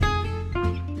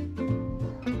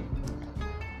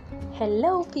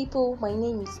Hello, people. My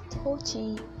name is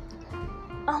Tochi.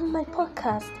 On my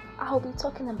podcast, I'll be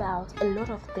talking about a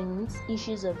lot of things,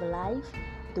 issues of life,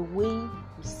 the way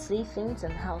we see things,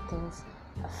 and how things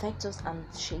affect us and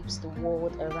shapes the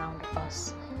world around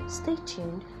us. Stay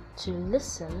tuned to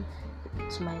listen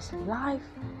to my life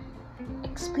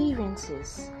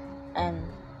experiences and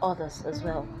others as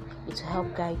well. It will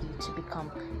help guide you to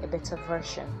become a better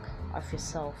version of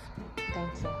yourself.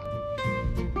 Thank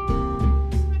you.